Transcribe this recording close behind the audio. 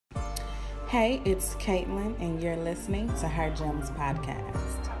Hey, it's Caitlin, and you're listening to HerGems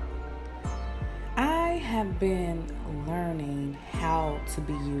podcast. I have been learning how to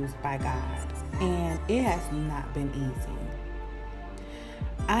be used by God, and it has not been easy.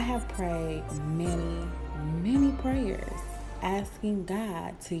 I have prayed many prayers asking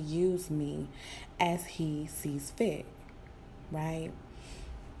God to use me as He sees fit, right?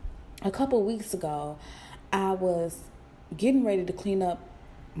 A couple weeks ago, I was getting ready to clean up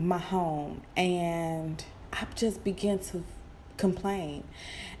my home and I just began to complain,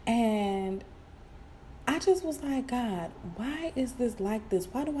 and I just was like, God, why is this like this?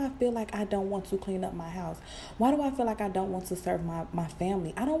 Why do I feel like I don't want to clean up my house? Why do I feel like I don't want to serve my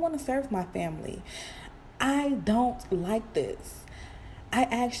family? I don't want to serve my family. I don't like this. I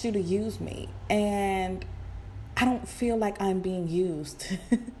asked you to use me, and I don't feel like I'm being used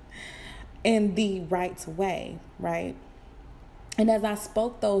in the right way, right? And as I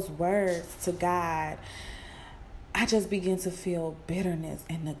spoke those words to God, I just began to feel bitterness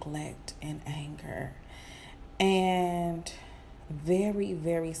and neglect and anger. And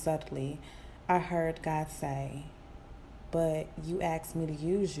very subtly, I heard God say, but you asked me to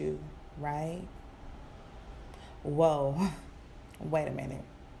use you, right? Whoa, wait a minute.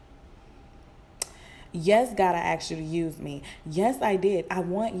 Yes, God, I asked you to use me. Yes, I did. I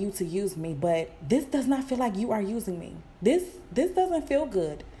want you to use me, but this does not feel like you are using me. This doesn't feel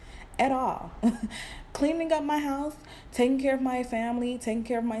good at all. Cleaning up my house, taking care of my family, taking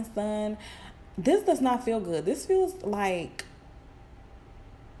care of my son. This does not feel good. This feels like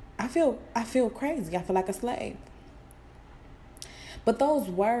I feel crazy. I feel like a slave. But those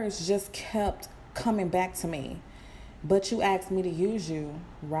words just kept coming back to me. But you asked me to use you,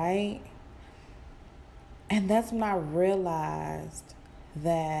 right? And that's when I realized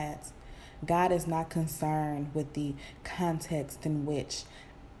that God is not concerned with the context in which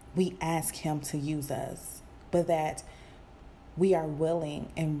we ask Him to use us, but that we are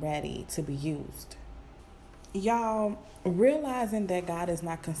willing and ready to be used. Y'all, realizing that God is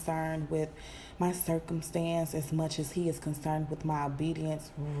not concerned with my circumstance as much as He is concerned with my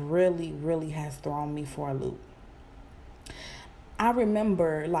obedience really has thrown me for a loop. I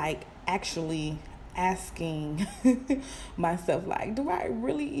remember actually asking myself, do I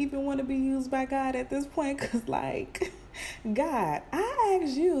really even want to be used by God at this point? Because God, I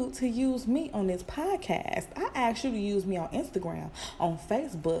asked you to use me on this podcast. I asked you to use me on Instagram, on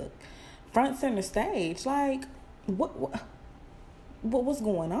Facebook, front center stage. What's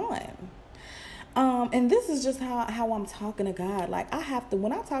going on? And this is just how I'm talking to God.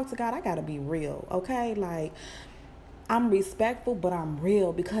 When I talk to God, I gotta be real, okay? I'm respectful, but I'm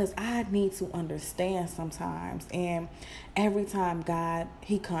real because I need to understand sometimes. And every time God,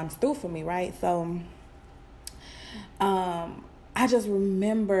 He comes through for me, right? So I just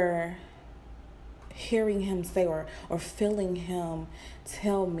remember hearing Him say or feeling Him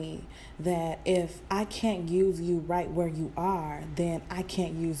tell me that if I can't use you right where you are, then I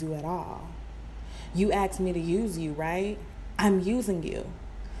can't use you at all. You asked me to use you, right? I'm using you.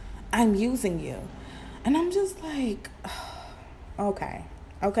 And I'm just like, okay,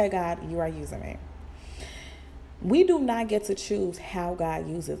 God, you are using me. We do not get to choose how God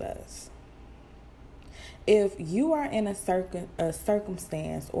uses us. If you are in a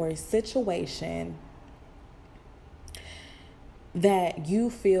circumstance or a situation that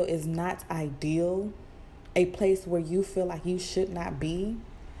you feel is not ideal, a place where you feel like you should not be,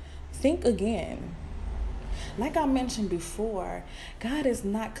 think again. Like I mentioned before, God is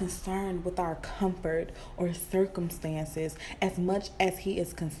not concerned with our comfort or circumstances as much as He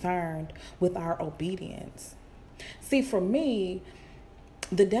is concerned with our obedience. See, for me,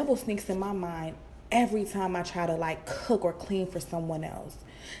 the devil sneaks in my mind every time I try to cook or clean for someone else.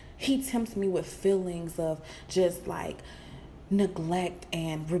 He tempts me with feelings of just neglect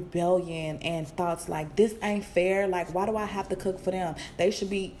and rebellion and thoughts this ain't fair. Why do I have to cook for them? They should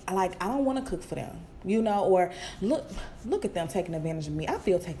be I don't want to cook for them, or look at them taking advantage of me. I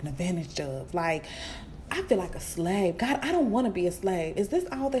feel taken advantage of. I feel like a slave. God, I don't want to be a slave. Is this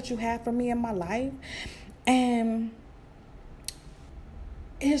all that you have for me in my life? And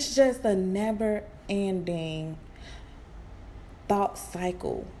it's just a never ending thought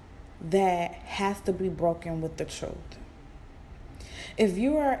cycle that has to be broken with the truth. If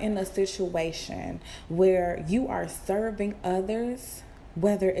you are in a situation where you are serving others,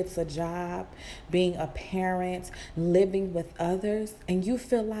 whether it's a job, being a parent, living with others, and you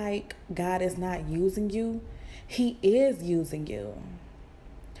feel like God is not using you, He is using you.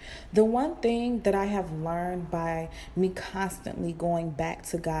 The one thing that I have learned by me constantly going back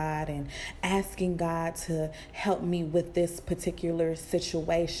to God and asking God to help me with this particular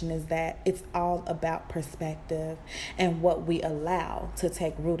situation is that it's all about perspective and what we allow to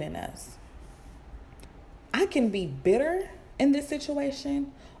take root in us. I can be bitter in this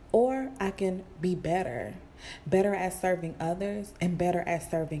situation, or I can be better at serving others and better at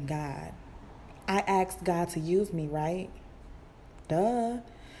serving God. I asked God to use me, right? Duh.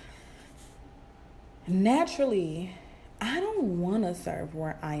 Naturally, I don't want to serve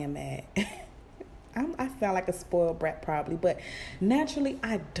where I am at. I sound like a spoiled brat probably, but naturally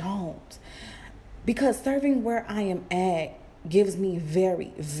I don't. Because serving where I am at gives me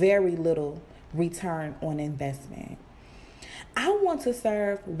very, very little return on investment. I want to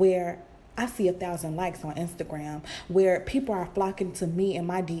serve where I see 1,000 likes on Instagram, where people are flocking to me in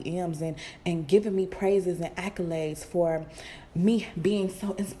my DMs and giving me praises and accolades for me being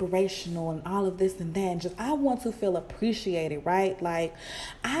so inspirational and all of this and that. And just, I want to feel appreciated, right? Like,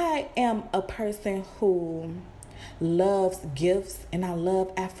 I am a person who loves gifts and I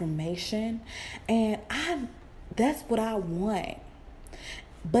love affirmation, and that's what I want.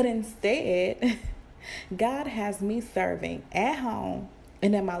 But instead, God has me serving at home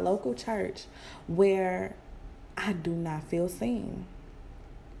and at my local church where I do not feel seen,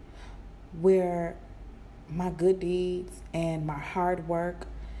 where my good deeds and my hard work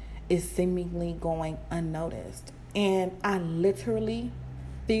is seemingly going unnoticed. And I literally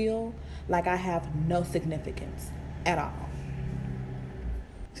feel like I have no significance at all.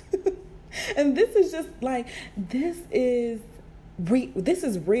 And this is just like, this is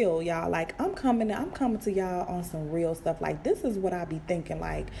real, y'all. Like, I'm coming to y'all on some real stuff. Like, this is what I be thinking.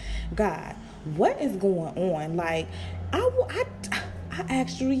 Like, God, what is going on? Like, I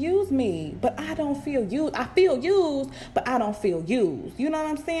asked you to use me, but I don't feel used. I feel used, but I don't feel used. You know what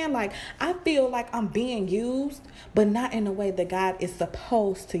I'm saying? Like, I feel like I'm being used, but not in the way that God is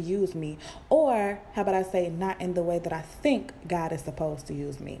supposed to use me. Or how about I say, not in the way that I think God is supposed to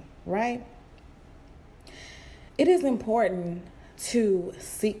use me, right? It is important to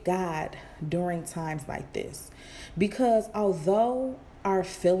seek God during times like this, because although our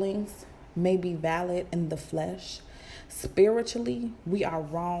feelings may be valid in the flesh, spiritually we are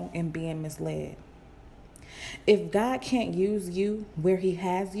wrong in being misled. If God can't use you where he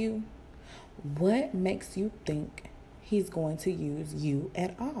has you, what makes you think he's going to use you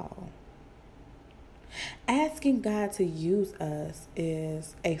at all? Asking God to use us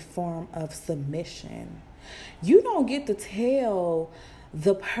is a form of submission. You don't get to tell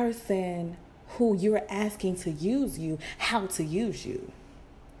the person who you're asking to use you how to use you.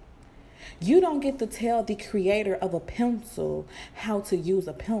 You don't get to tell the creator of a pencil how to use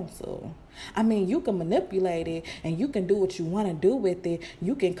a pencil. I mean, you can manipulate it and you can do what you want to do with it.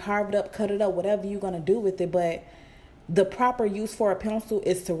 You can carve it up, cut it up, whatever you're going to do with it. But the proper use for a pencil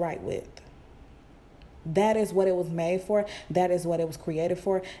is to write with. That is what it was made for. That is what it was created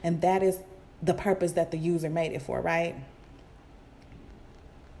for. And that is the purpose that the user made it for, right?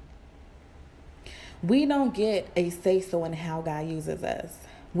 We don't get a say-so in how God uses us.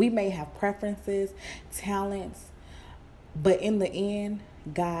 We may have preferences, talents, but in the end,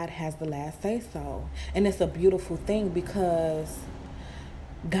 God has the last say-so. And it's a beautiful thing because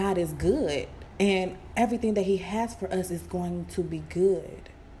God is good and everything that he has for us is going to be good.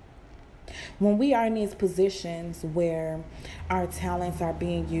 When we are in these positions where our talents are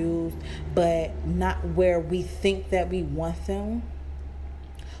being used, but not where we think that we want them,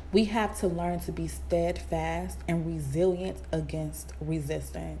 we have to learn to be steadfast and resilient against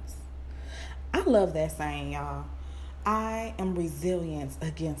resistance. I love that saying, y'all. I am resilient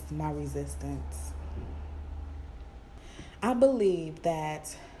against my resistance. I believe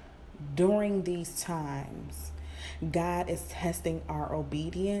that during these times, God is testing our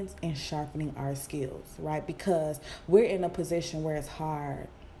obedience and sharpening our skills, right? Because we're in a position where it's hard.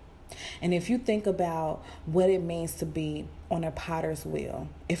 And if you think about what it means to be on a potter's wheel,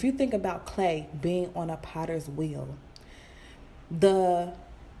 if you think about clay being on a potter's wheel, the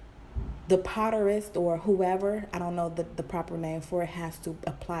potterist or whoever, I don't know the proper name for it, has to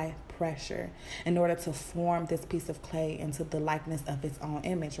apply pressure in order to form this piece of clay into the likeness of its own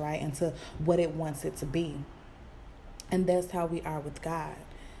image, right? Into what it wants it to be. And that's how we are with God.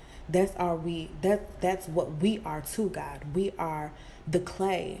 That's what we are to God. We are the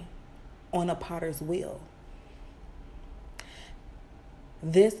clay on a potter's wheel.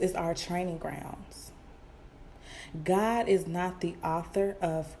 This is our training grounds. God is not the author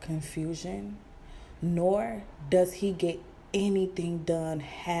of confusion, nor does he get anything done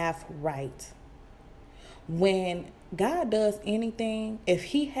half right. When God does anything, if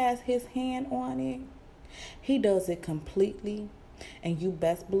he has his hand on it, he does it completely, and you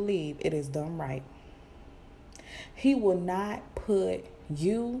best believe it is done right. He will not put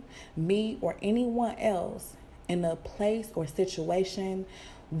you, me, or anyone else in a place or situation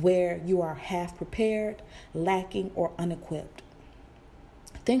where you are half prepared, lacking, or unequipped.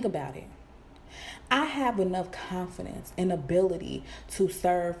 Think about it. I have enough confidence and ability to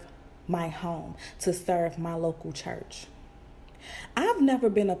serve my home, to serve my local church. I've never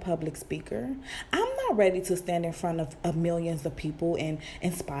been a public speaker. I'm not ready to stand in front of millions of people and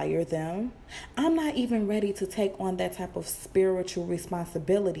inspire them. I'm not even ready to take on that type of spiritual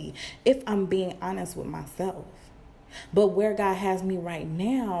responsibility, if I'm being honest with myself. But where God has me right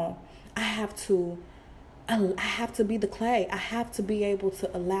now, I have to be the clay. I have to be able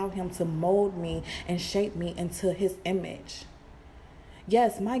to allow him to mold me and shape me into his image.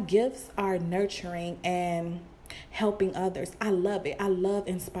 Yes, my gifts are nurturing and helping others. I love it. I love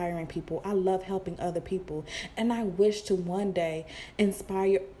inspiring people. I love helping other people. And I wish to one day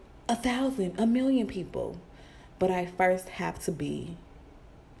inspire 1,000, 1,000,000 people. But I first have to be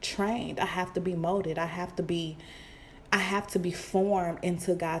trained. I have to be molded. I have to be formed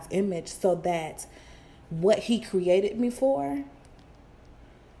into God's image so that what he created me for,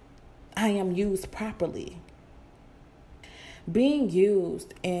 I am used properly. Being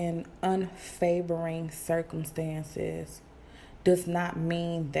used in unfavoring circumstances does not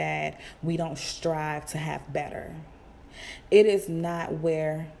mean that we don't strive to have better. It is not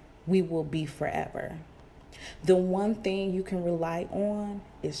where we will be forever. The one thing you can rely on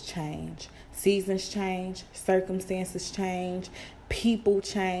is change. Seasons change, circumstances change, people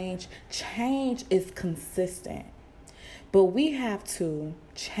change. Change is consistent. But we have to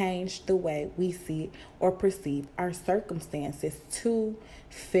change the way we see or perceive our circumstances to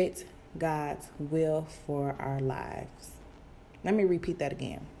fit God's will for our lives. Let me repeat that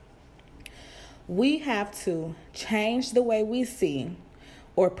again. We have to change the way we see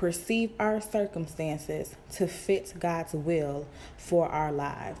or perceive our circumstances to fit God's will for our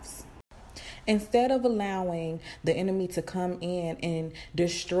lives. Instead of allowing the enemy to come in and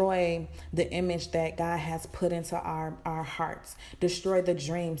destroy the image that God has put into our hearts, destroy the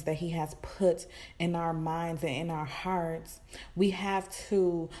dreams that he has put in our minds and in our hearts, we have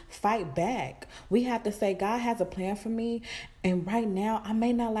to fight back. We have to say, God has a plan for me. And right now, I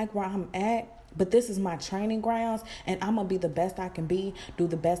may not like where I'm at, but this is my training grounds, and I'm going to be the best I can be, do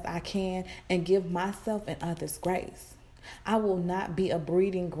the best I can, and give myself and others grace. I will not be a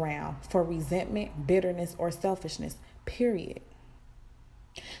breeding ground for resentment, bitterness, or selfishness, period.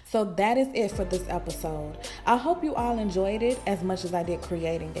 So that is it for this episode. I hope you all enjoyed it as much as I did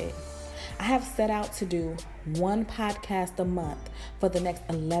creating it. I have set out to do one podcast a month for the next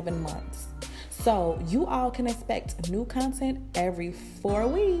 11 months. So you all can expect new content every 4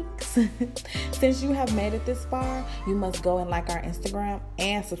 weeks. Since you have made it this far, you must go and like our Instagram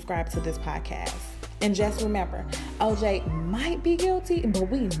and subscribe to this podcast. And just remember, OJ might be guilty,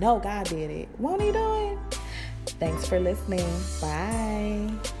 but we know God did it. Won't he do it? Thanks for listening. Bye.